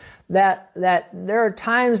ministry, that there are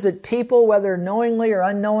times that people, whether knowingly or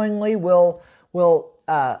unknowingly, will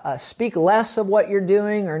speak less of what you're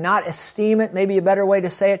doing or not esteem it. Maybe a better way to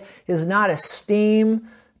say it is not esteem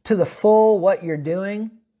to the full what you're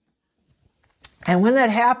doing. And when that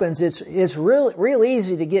happens, it's real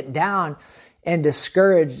easy to get down and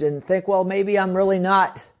discouraged and think, well, maybe I'm really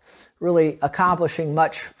not really accomplishing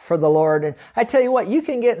much for the Lord. And I tell you what, you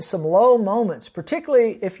can get in some low moments,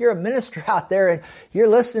 particularly if you're a minister out there and you're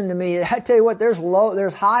listening to me. I tell you what, there's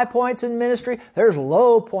high points in ministry, there's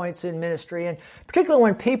low points in ministry. And particularly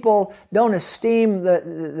when people don't esteem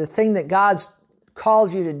the thing that God's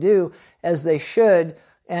called you to do as they should,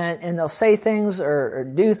 and they'll say things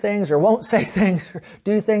or do things or won't say things or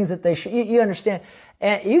do things that they should. You understand.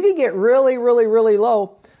 And you can get really, really, really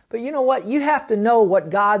low. But you know what? You have to know what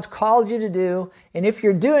God's called you to do. And if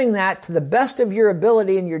you're doing that to the best of your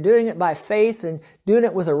ability and you're doing it by faith and doing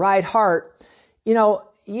it with a right heart, you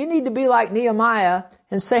need to be like Nehemiah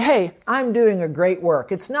and say, hey, I'm doing a great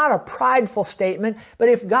work. It's not a prideful statement, but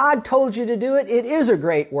if God told you to do it, it is a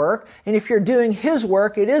great work. And if you're doing His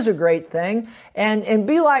work, it is a great thing. And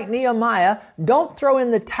be like Nehemiah. Don't throw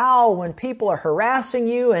in the towel when people are harassing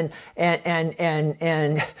you and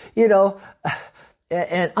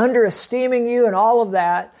underesteeming you and all of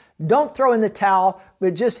that. Don't throw in the towel,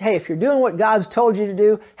 but just, hey, if you're doing what God's told you to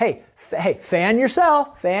do, hey, fan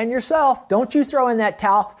yourself. Don't you throw in that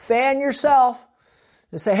towel, fan yourself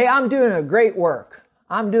and say, hey, I'm doing a great work.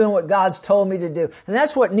 I'm doing what God's told me to do. And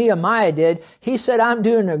that's what Nehemiah did. He said, I'm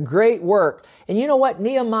doing a great work. And you know what?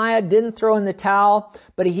 Nehemiah didn't throw in the towel,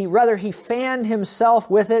 but he fanned himself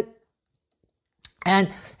with it. And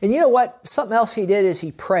you know what? Something else he did is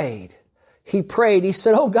he prayed. He prayed. He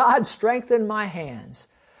said, oh God, strengthen my hands.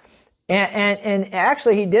 And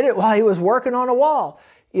actually he did it while he was working on a wall.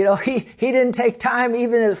 He didn't take time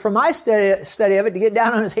even from my study of it to get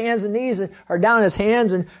down on his hands and knees or down on his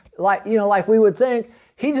hands and like we would think.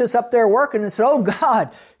 He's just up there working and said, oh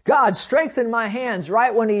God, strengthen my hands.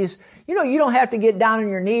 Right when you don't have to get down on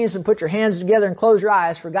your knees and put your hands together and close your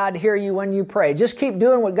eyes for God to hear you when you pray. Just keep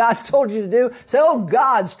doing what God's told you to do. Say, oh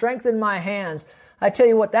God, strengthen my hands. I tell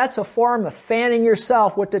you what, that's a form of fanning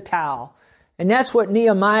yourself with the towel. And that's what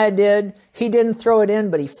Nehemiah did. He didn't throw it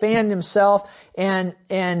in, but he fanned himself and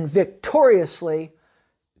victoriously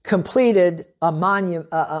completed a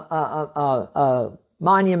monumentous,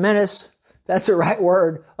 that's the right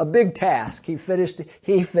word, a big task. He finished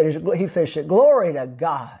it. Glory to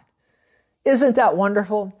God. Isn't that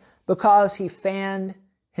wonderful? Because he fanned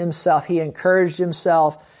himself. He encouraged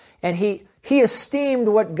himself. And he esteemed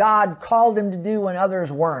what God called him to do when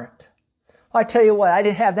others weren't. Well, I tell you what, I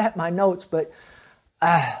didn't have that in my notes, but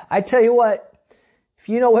I tell you what, if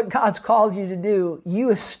you know what God's called you to do, you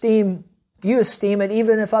esteem it,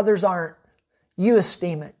 even if others aren't. You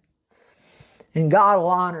esteem it. And God will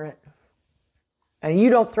honor it. And you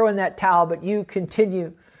don't throw in that towel, but you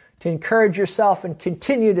continue to encourage yourself and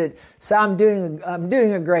continue to say, I'm doing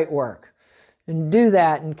a great work. And do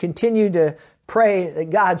that and continue to pray that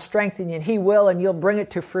God strengthen you, and He will, and you'll bring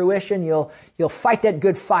it to fruition. You'll fight that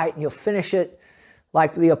good fight, and you'll finish it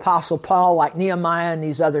like the Apostle Paul, like Nehemiah, and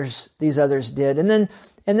these others did. And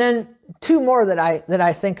then two more that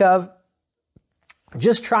I think of,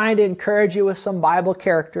 just trying to encourage you with some Bible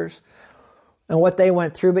characters and what they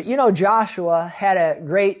went through. But Joshua had a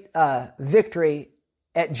great victory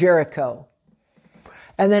at Jericho,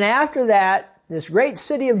 and then after that, this great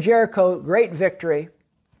city of Jericho, great victory.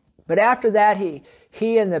 But after that,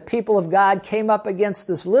 he and the people of God came up against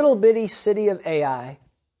this little bitty city of Ai.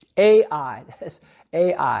 Ai. That's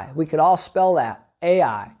Ai. We could all spell that.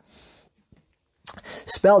 Ai.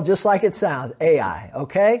 Spelled just like it sounds. Ai.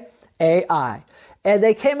 Okay? Ai. And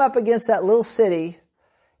they came up against that little city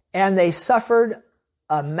and they suffered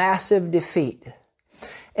a massive defeat.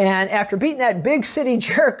 And after beating that big city,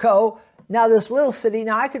 Jericho, now this little city,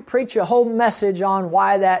 I could preach a whole message on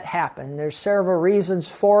why that happened. There's several reasons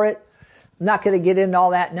for it. I'm not going to get into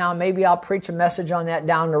all that now. Maybe I'll preach a message on that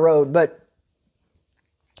down the road. But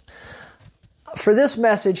for this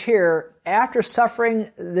message here, after suffering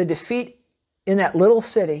the defeat in that little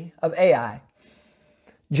city of Ai,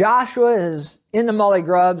 Joshua is in the mully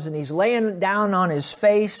grubs and he's laying down on his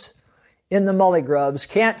face in the mully grubs.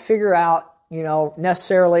 Can't figure out,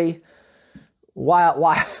 necessarily why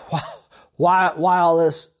all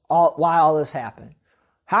this happened.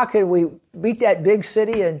 How could we beat that big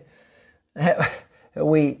city and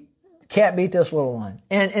we can't beat this little one?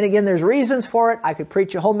 And again, there's reasons for it. I could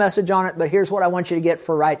preach a whole message on it, but here's what I want you to get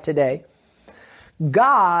for right today.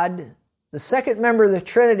 God, the second member of the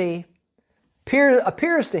Trinity,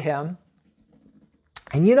 appears to him,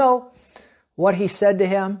 and you know what he said to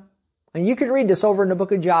him? And you could read this over in the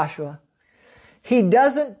book of Joshua. He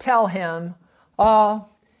doesn't tell him, how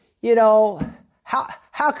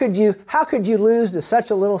could you lose to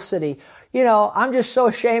such a little city? I'm just so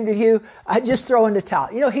ashamed of you. I just throw in the towel.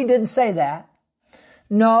 He didn't say that.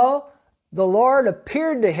 No, the Lord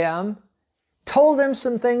appeared to him, told him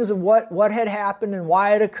some things of what had happened and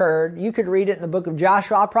why it occurred. You could read it in the book of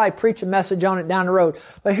Joshua. I'll probably preach a message on it down the road.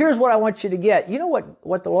 But here's what I want you to get. You know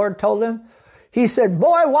what the Lord told him? He said,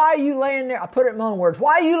 boy, why are you laying there? I put it in my own words.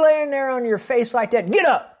 Why are you laying there on your face like that? Get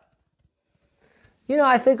up!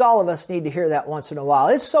 I think all of us need to hear that once in a while.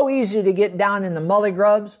 It's so easy to get down in the mully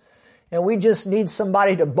grubs, and we just need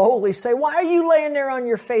somebody to boldly say, why are you laying there on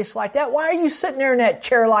your face like that? Why are you sitting there in that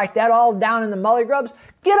chair like that, all down in the mully grubs?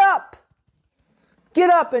 Get up! Get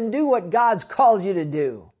up and do what God's called you to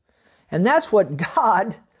do. And that's what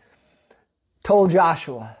God told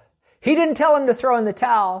Joshua. He didn't tell him to throw in the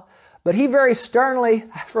towel, but he very sternly,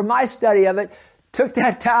 from my study of it, took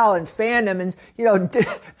that towel and fanned him. And,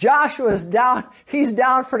 Joshua's down, he's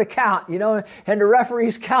down for the count, and the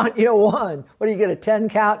referees count, 1. What do you get, a 10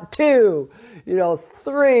 count? 2,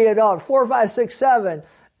 3, 4, 5, 6, 7,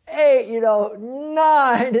 8,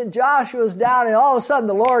 9, and Joshua's down, and all of a sudden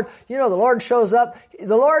the Lord shows up.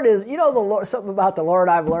 The Lord is, something about the Lord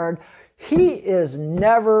I've learned. He is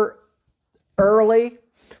never early,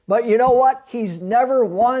 but you know what? He's never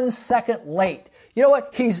 1 second late. You know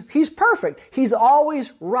what? He's perfect. He's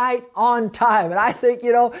always right on time. And I think,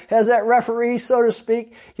 as that referee, so to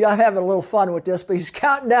speak, I'm having a little fun with this, but he's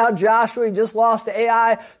counting down Joshua. He just lost to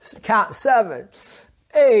AI. Count 7,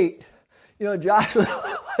 8.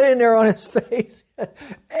 Joshua laying there on his face.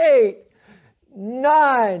 8,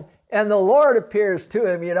 9. And the Lord appears to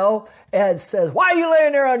him, and says, why are you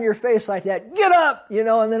laying there on your face like that? Get up!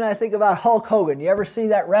 And then I think about Hulk Hogan. You ever see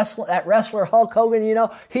that wrestler Hulk Hogan,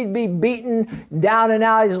 He'd be beaten down and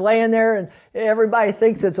out. He's laying there and everybody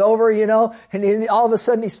thinks it's over, and then all of a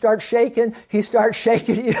sudden he starts shaking,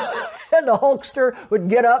 and the Hulkster would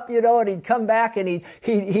get up, and he'd come back and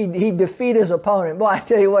he'd defeat his opponent. Boy, I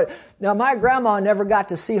tell you what, now my grandma never got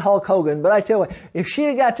to see Hulk Hogan, but I tell you what, if she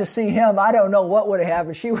had got to see him, I don't know what would have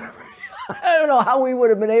happened. I don't know how we would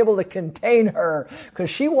have been able to contain her, because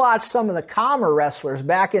she watched some of the calmer wrestlers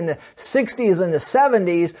back in the 60s and the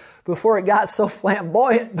 70s before it got so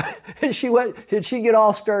flamboyant. And she'd get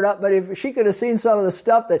all stirred up. But if she could have seen some of the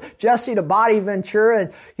stuff that Jesse the Body Ventura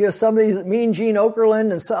and, some of these Mean Gene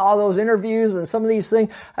Okerlund and all those interviews and some of these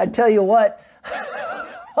things, I'd tell you what,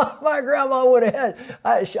 my grandma would have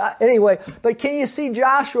had. Anyway, but can you see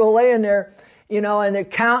Joshua laying there, and they're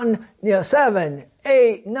counting, 7,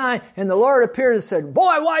 8, 9, and the Lord appeared and said, boy,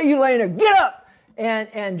 why are you laying there? Get up!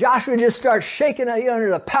 And Joshua just starts shaking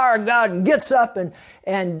under the power of God and gets up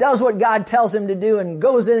and does what God tells him to do and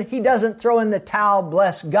goes in. He doesn't throw in the towel,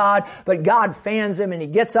 bless God, but God fans him and he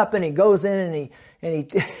gets up and he goes in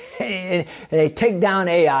and they take down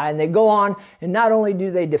Ai, and they go on, and not only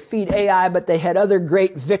do they defeat Ai, but they had other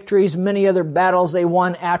great victories, many other battles they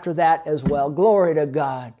won after that as well. Glory to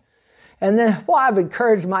God. And then, I've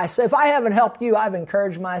encouraged myself. If I haven't helped you, I've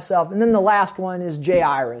encouraged myself. And then the last one is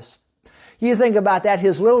Jairus. You think about that.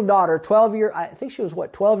 His little daughter, 12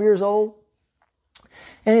 years old?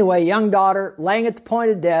 Anyway, young daughter, laying at the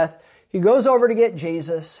point of death. He goes over to get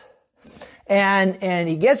Jesus. And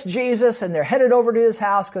he gets Jesus, and they're headed over to his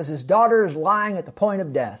house because his daughter is lying at the point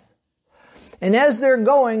of death. And as they're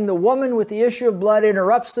going, the woman with the issue of blood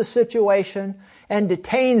interrupts the situation and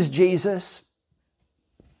detains Jesus.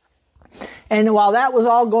 And while that was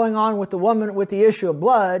all going on with the woman with the issue of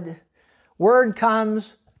blood, word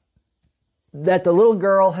comes that the little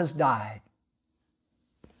girl has died.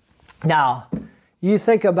 Now, you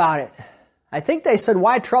think about it. I think they said,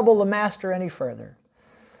 why trouble the master any further?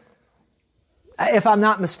 If I'm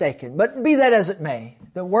not mistaken. But be that as it may,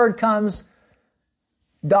 the word comes,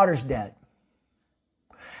 daughter's dead.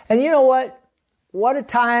 And you know what? What a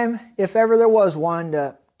time, if ever there was one,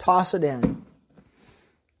 to toss it in.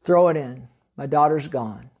 Throw it in. My daughter's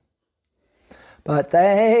gone. But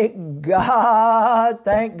thank God,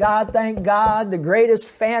 the greatest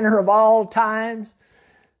fanner of all times,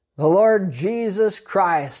 the Lord Jesus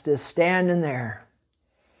Christ is standing there.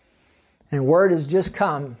 And word has just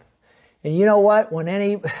come. And you know what?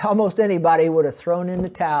 When almost anybody would have thrown in the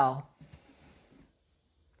towel,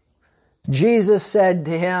 Jesus said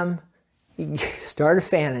to him, he started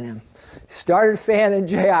fanning him. Started fanning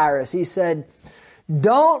Jairus. He said,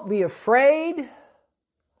 don't be afraid,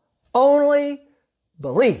 only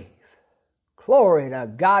believe. Glory to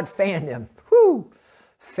God. Fanned him. Whew.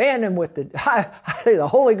 Fanned him with the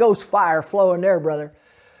Holy Ghost fire flowing there, brother.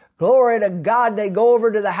 Glory to God. They go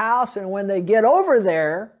over to the house, and when they get over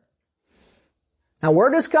there, now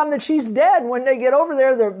word has come that she's dead. When they get over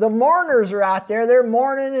there, the mourners are out there. They're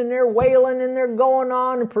mourning and they're wailing and they're going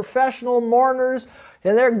on, and professional mourners,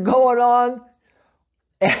 and they're going on.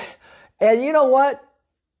 And you know what?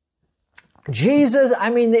 Jesus, I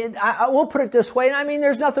mean, I will put it this way. I mean,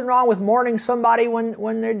 there's nothing wrong with mourning somebody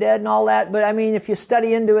when they're dead and all that. But I mean, if you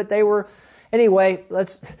study into it, anyway,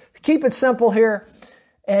 let's keep it simple here.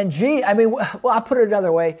 And I'll put it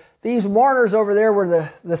another way. These mourners over there were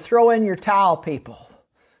the throw in your towel people.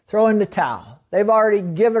 Throw in the towel. They've already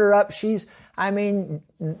given her up. She's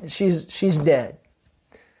dead.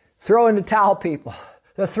 Throw in the towel people.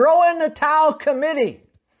 The throw in the towel committee.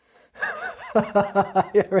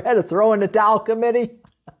 You ever had a throw in the towel committee?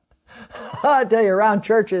 I tell you, around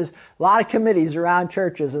churches, a lot of committees around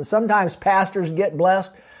churches, and sometimes pastors get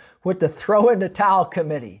blessed with the throw in the towel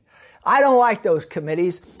committee. I don't like those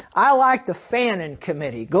committees. I like the fanning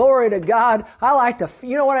committee. Glory to God. I like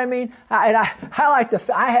you know what I mean?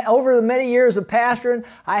 Over the many years of pastoring,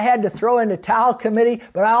 I had to throw in the towel committee,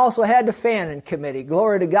 but I also had the fanning committee.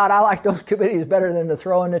 Glory to God. I like those committees better than the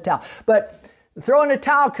throw in the towel. But the throw in the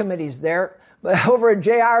towel committee's there. But over at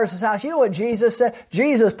Jairus' house, you know what Jesus said?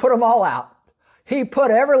 Jesus put them all out. He put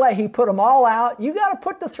them all out. You got to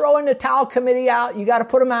put the throw in the towel committee out. You got to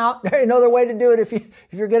put them out. There ain't no other way to do it if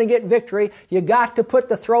you're going to get victory. You got to put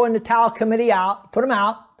the throw in the towel committee out. Put them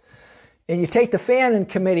out. And you take the fanning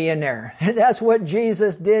committee in there. And that's what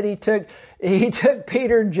Jesus did. He took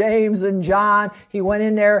Peter, James, and John. He went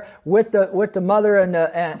in there with the mother and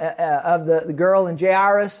of the girl and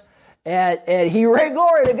Jairus. And he,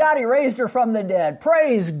 glory to God, he raised her from the dead.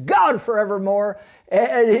 Praise God forevermore.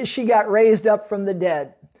 And she got raised up from the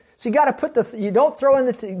dead. So you got to put you don't throw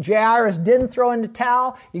in Jairus didn't throw in the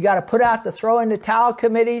towel. You got to put out the throw in the towel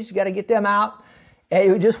committees. You got to get them out. And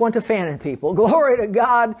you just went to fanning people. Glory to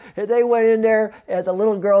God. And they went in there and the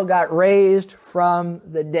little girl got raised from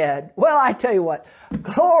the dead. Well, I tell you what,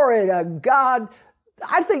 glory to God.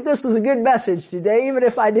 I think this is a good message today, even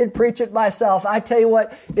if I did preach it myself. I tell you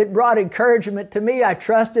what, it brought encouragement to me. I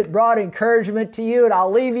trust it brought encouragement to you, and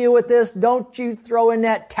I'll leave you with this. Don't you throw in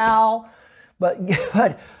that towel. But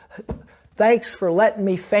thanks for letting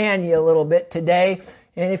me fan you a little bit today.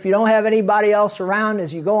 And if you don't have anybody else around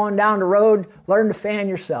as you go on down the road, learn to fan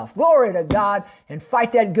yourself. Glory to God, and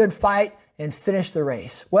fight that good fight and finish the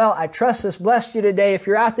race. Well, I trust this blessed you today. If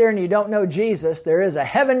you're out there and you don't know Jesus, there is a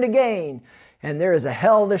heaven to gain. And there is a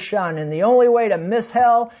hell to shun. And the only way to miss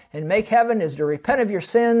hell and make heaven is to repent of your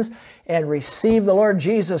sins and receive the Lord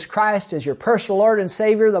Jesus Christ as your personal Lord and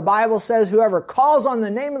Savior. The Bible says whoever calls on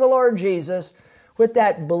the name of the Lord Jesus with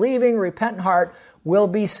that believing, repentant heart will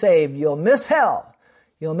be saved. You'll miss hell.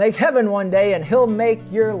 You'll make heaven one day, and He'll make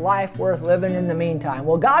your life worth living in the meantime.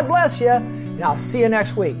 Well, God bless you, and I'll see you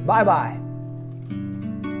next week. Bye-bye.